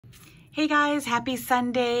Hey guys, happy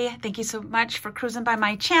Sunday. Thank you so much for cruising by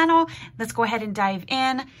my channel. Let's go ahead and dive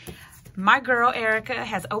in. My girl Erica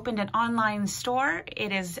has opened an online store.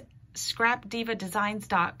 It is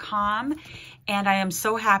scrapdiva29.com, and I am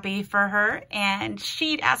so happy for her. And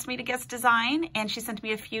she'd asked me to guest design, and she sent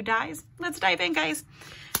me a few dies. Let's dive in, guys.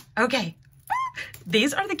 Okay,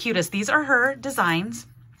 these are the cutest. These are her designs,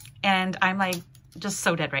 and I'm like just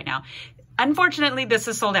so dead right now. Unfortunately, this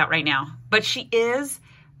is sold out right now, but she is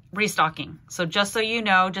restocking. So just so you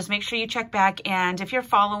know, just make sure you check back. And if you're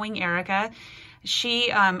following Erica,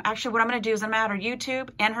 she actually what I'm going to do is I'm going to add her YouTube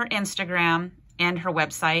and her Instagram and her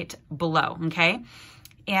website below, okay?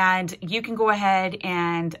 And you can go ahead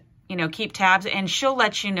and, you know, keep tabs, and she'll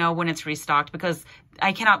let you know when it's restocked, because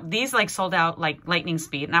I cannot, these like sold out like lightning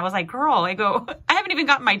speed. And I was like, girl, I haven't even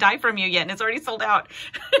gotten my die from you yet, and it's already sold out.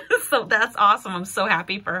 So that's awesome. I'm so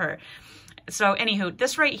happy for her. So anywho,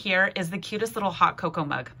 this right here is the cutest little hot cocoa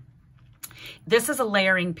mug. This is a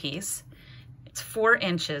layering piece. It's 4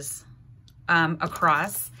 inches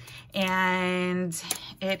across, and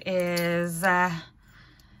it is 3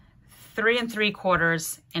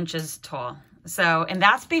 3/4 inches tall. So, and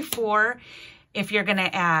that's before, if you're gonna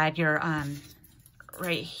add your,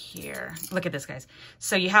 right here, look at this, guys.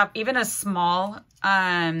 So you have even a small,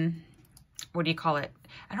 what do you call it?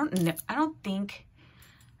 I don't know,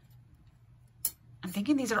 I'm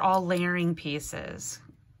thinking these are all layering pieces,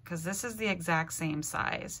 because this is the exact same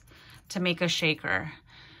size to make a shaker.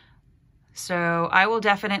 So I will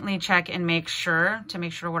definitely check and make sure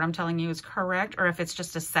what I'm telling you is correct, or if it's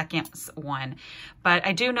just a second one. But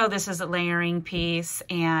I do know this is a layering piece,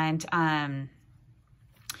 and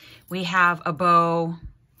we have a bow.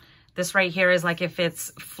 This right here is like if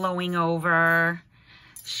it's flowing over.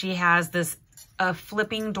 She has this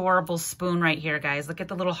flipping adorable spoon right here, guys. Look at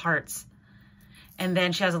the little hearts. And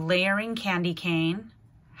then she has a layering candy cane.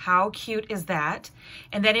 How cute is that?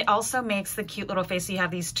 And then it also makes the cute little face. So you have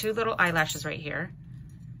these 2 little eyelashes right here.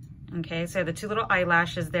 Okay, so the 2 little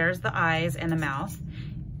eyelashes, there's the eyes and the mouth.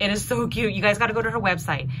 It is so cute. You guys got to go to her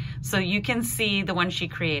website so you can see the one she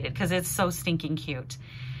created, because it's so stinking cute.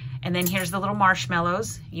 And then here's the little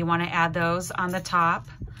marshmallows. You want to add those on the top.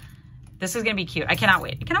 This is going to be cute. I cannot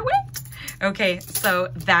wait. I cannot wait. Okay, so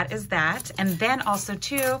that is that. And then also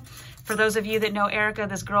too, for those of you that know Erica,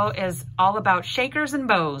 this girl is all about shakers and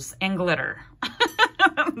bows and glitter.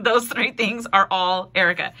 Those 3 things are all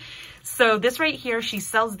Erica. So this right here, she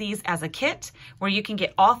sells these as a kit where you can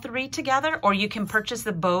get all 3 together, or you can purchase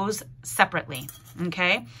the bows separately,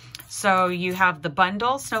 okay? So you have the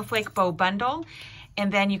bundle, snowflake bow bundle,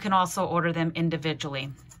 and then you can also order them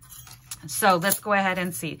individually. So let's go ahead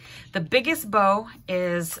and see. The biggest bow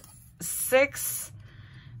is 6,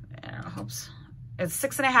 it's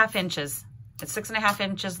 6.5 inches. It's 6.5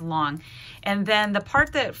 inches long. And then the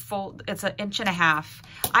part that it's 1.5 inches.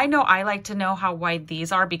 I know I like to know how wide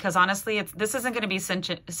these are, because honestly, this isn't going to be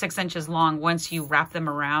 6 inches long once you wrap them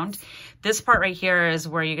around. This part right here is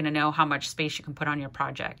where you're going to know how much space you can put on your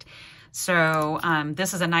project. So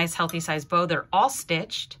this is a nice healthy size bow. They're all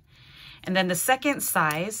stitched. And then the second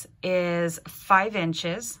size is 5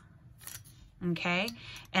 inches. Okay.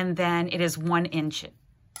 And then it is 1 inch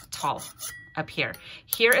tall up here.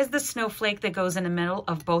 Here is the snowflake that goes in the middle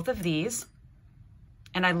of both of these.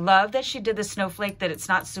 And I love that she did the snowflake that it's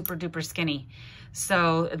not super duper skinny.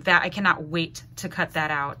 So that I cannot wait to cut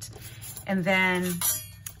that out. And then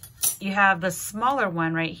you have the smaller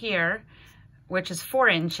one right here, which is 4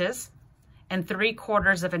 inches and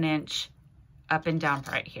 3/4 inch up and down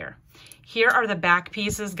right here. Here are the back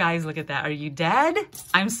pieces. Guys, look at that. Are you dead?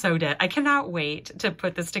 I'm so dead. I cannot wait to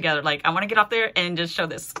put this together. Like, I want to get up there and just show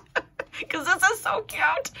this, because this is so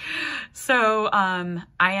cute. So I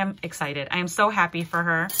am excited. I am so happy for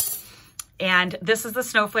her. And this is the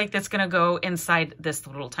snowflake that's going to go inside this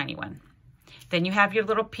little tiny one. Then you have your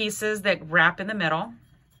little pieces that wrap in the middle.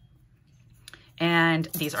 And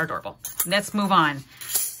these are adorable. Let's move on.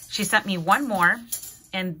 She sent me one more.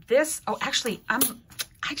 And this, oh, actually, I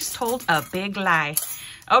just told a big lie.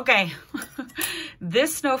 Okay.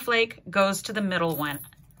 This snowflake goes to the middle one.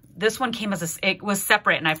 This one came as it was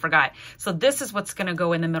separate, and I forgot. So this is what's going to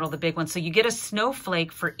go in the middle of the big one. So you get a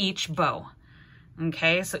snowflake for each bow.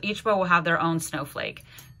 Okay. So each bow will have their own snowflake.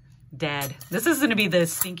 Dead. This is going to be the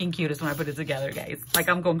stinking cutest when I put it together, guys. Like,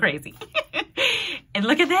 I'm going crazy. And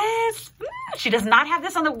look at this. She does not have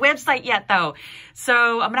this on the website yet, though.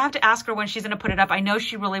 So I'm going to have to ask her when she's going to put it up. I know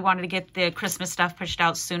she really wanted to get the Christmas stuff pushed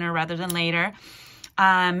out sooner rather than later.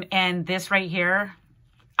 And this right here,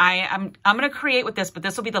 I'm going to create with this, but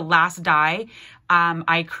this will be the last die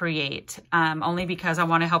I create, only because I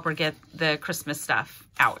want to help her get the Christmas stuff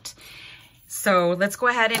out. So let's go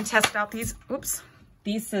ahead and test out these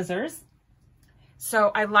scissors.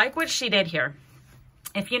 So I like what she did here.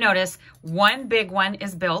 If you notice, one big one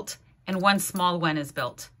is built and one small one is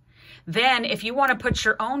built. Then if you want to put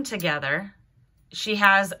your own together, she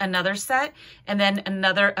has another set and then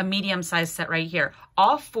a medium-sized set right here.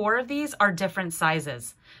 All 4 of these are different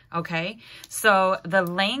sizes, okay? So the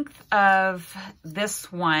length of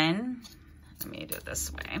this one, let me do it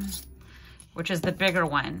this way, which is the bigger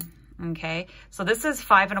one, okay? So this is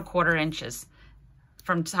 5 1/4 inches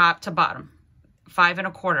from top to bottom, 5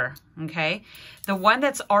 1/4, okay? The one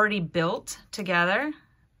that's already built together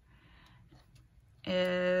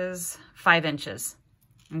is 5 inches,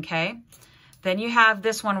 okay? Then you have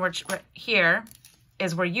this one, which right here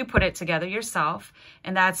is where you put it together yourself,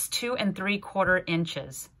 and that's 2 3/4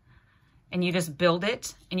 inches. And you just build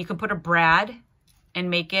it, and you can put a brad and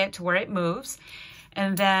make it to where it moves.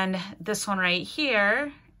 And then this one right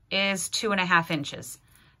here is 2 1/2 inches.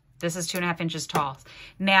 This is 2 1/2 inches tall.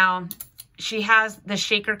 Now, she has the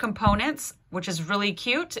shaker components, which is really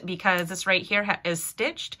cute because this right here is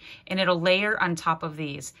stitched and it'll layer on top of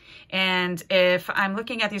these. And if I'm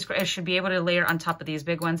looking at these, it should be able to layer on top of these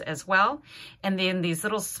big ones as well. And then these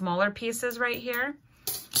little smaller pieces right here,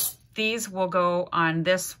 these will go on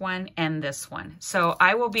this one and this one. So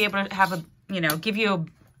I will be able to have give you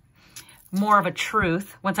more of a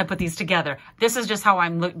truth once I put these together. This is just how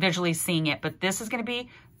I'm visually seeing it, but this is going to be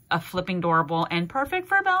a flipping adorable and perfect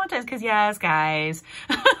for Valentine's, because yes, guys,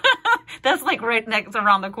 that's like right next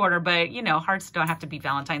around the corner, but hearts don't have to be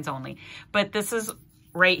Valentine's only. But this is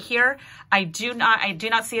right here. I do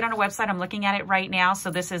not see it on a website. I'm looking at it right now.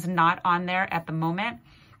 So this is not on there at the moment.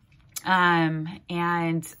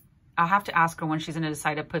 And I'll have to ask her when she's going to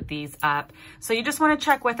decide to put these up. So you just want to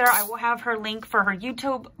check with her. I will have her link for her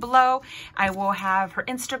YouTube below. I will have her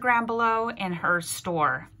Instagram below and her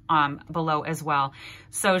store below as well.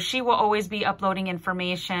 So she will always be uploading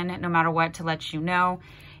information no matter what to let you know.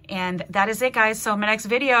 And that is it, guys. So my next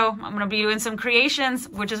video, I'm going to be doing some creations,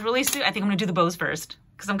 which is really soon. I think I'm going to do the bows first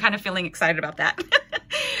because I'm kind of feeling excited about that.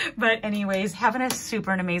 But anyways, having a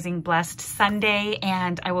super amazing, blessed Sunday,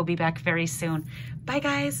 and I will be back very soon. Bye,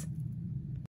 guys.